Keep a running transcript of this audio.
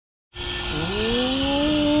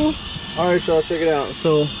All right, y'all, check it out.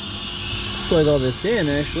 So plug all this in.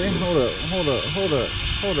 Actually, hold up.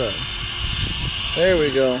 There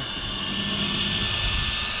we go.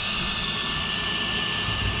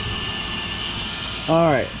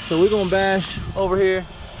 All right, so we're gonna bash over here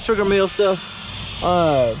sugar mill stuff.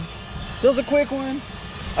 Just a quick one.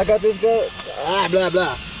 I got this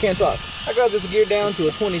can't talk. I got this gear down to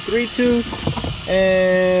a 23.2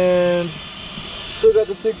 and still got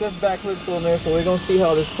the 6S back clips on there, so we're gonna see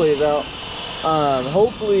how this plays out.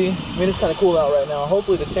 Hopefully, I mean, it's kind of cool out right now.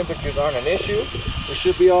 Hopefully the temperatures aren't an issue. It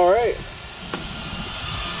should be all right.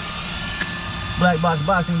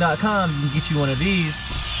 Blackboxboxing.com, you can get you one of these.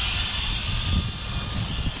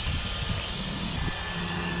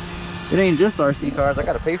 It ain't just RC cars. I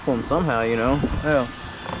gotta pay for them somehow, you know. Hell.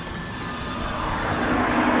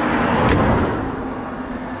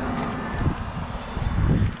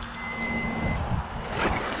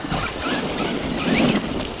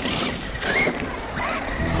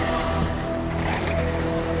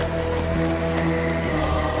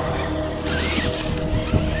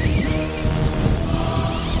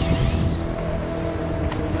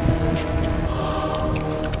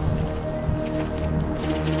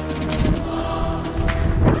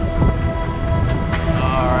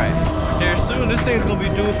 This thing's gonna be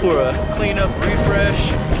due for a cleanup, refresh,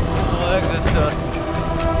 all that good stuff.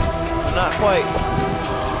 Not quite.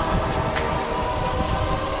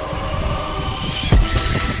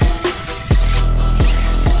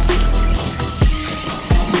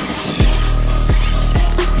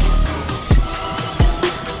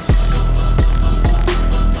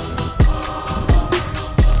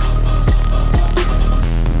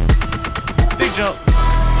 Big jump.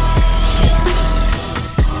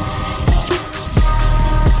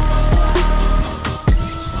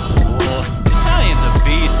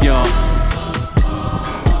 Y'all.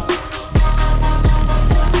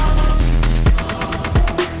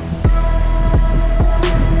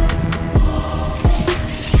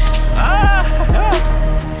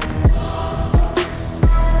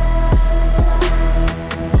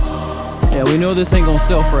 Yeah, we know this ain't gonna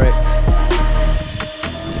self-right.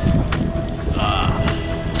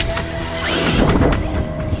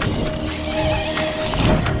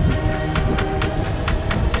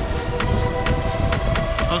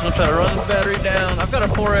 I'm gonna try to run this battery down. I've got a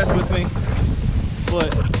 4S with me,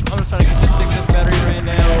 but I'm just trying to get this 6S battery ran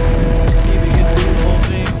down, see if we can get through the whole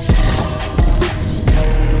thing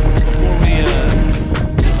before we thermal.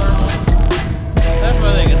 That's my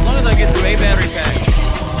thing. As long as I get through a battery pack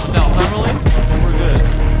without thermaling, then we're good.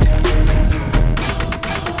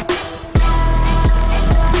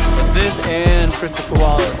 But this and Christopher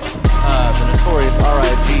Wallace, the notorious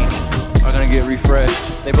RIG, are gonna get refreshed.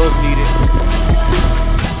 They both need it.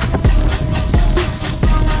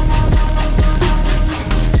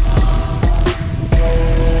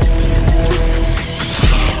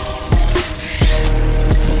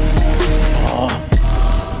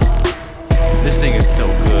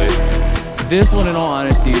 This one, in all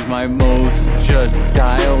honesty, is my most just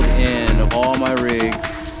dialed in of all my rigs.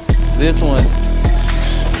 This one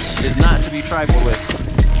is not to be trifled with.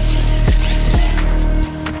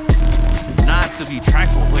 Not to be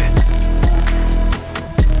trifled with.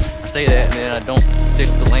 I say that and then I don't stick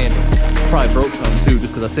the landing. Probably broke some too,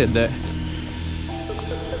 just because I said that.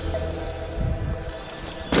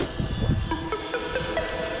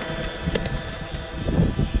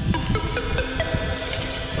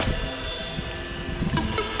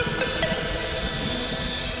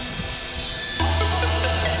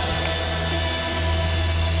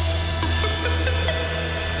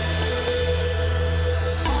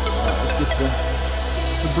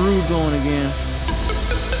 The brood going again.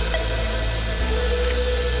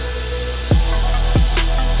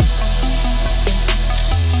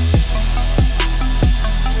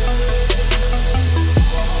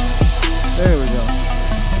 There we go.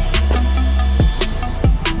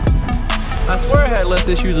 I swear I had less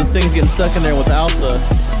issues with things getting stuck in there without the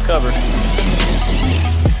cover.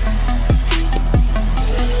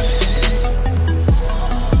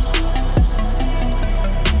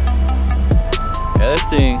 This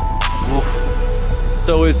thing, oof.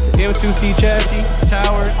 So it's M2C chassis,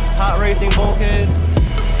 towers, hot racing bulkhead,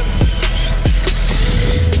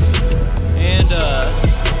 and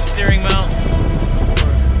steering mount, or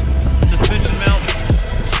suspension mount,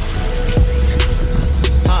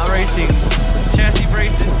 hot racing chassis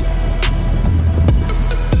braces,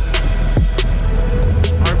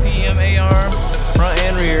 RPM ARRMA, front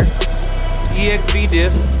and rear, EXB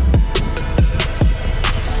dips.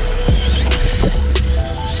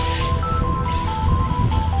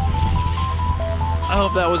 I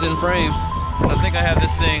hope that was in frame. I think I have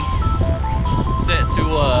this thing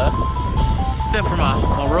set for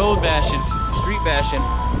my road bashing, street bashing.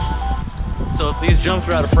 So if these jumps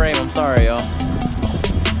are out of frame, I'm sorry, y'all.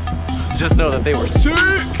 Just know that they were sick.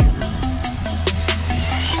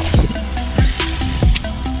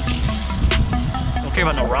 Don't care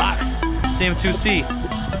about no rocks. CM2C.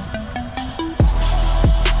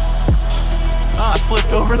 Ah, I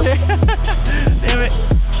flipped over there. Damn it.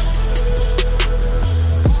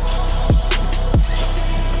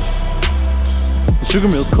 The sugar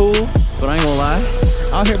mill's cool, but I ain't gonna lie.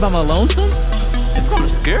 Out here by my lonesome, it's kind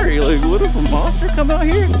of scary. Like, what if a monster come out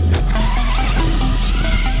here?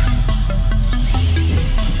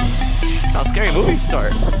 That's how scary movies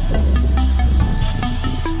start.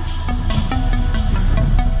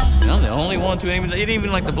 And I'm the only one to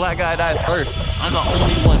even like the black guy dies first. I'm the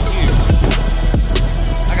only one here.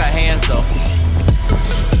 I got hands though.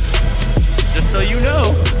 Just so you know.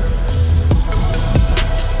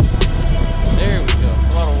 There we go.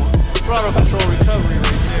 Throttle control recovery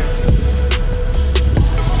right there.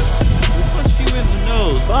 Who punched you in the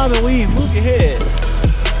nose? Bob and weave, move your head.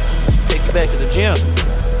 Take you back to the gym.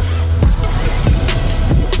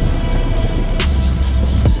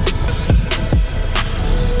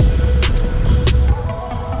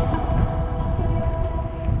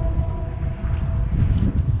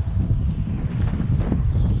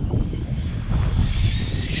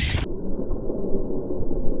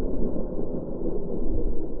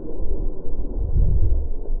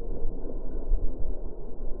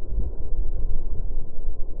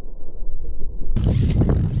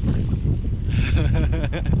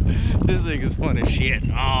 This thing is fun as shit.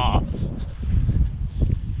 Aw.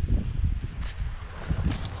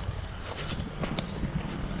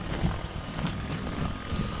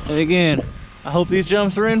 And again, I hope these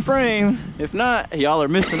jumps are in frame. If not, y'all are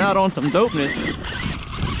missing out on some dopeness.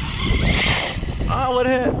 Ah, what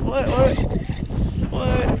happened?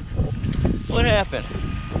 What happened?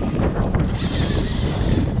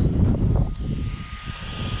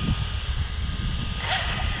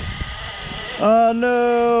 Oh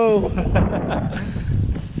no!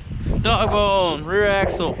 Dog bone, rear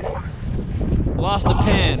axle. Lost a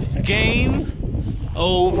pin. Game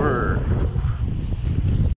over.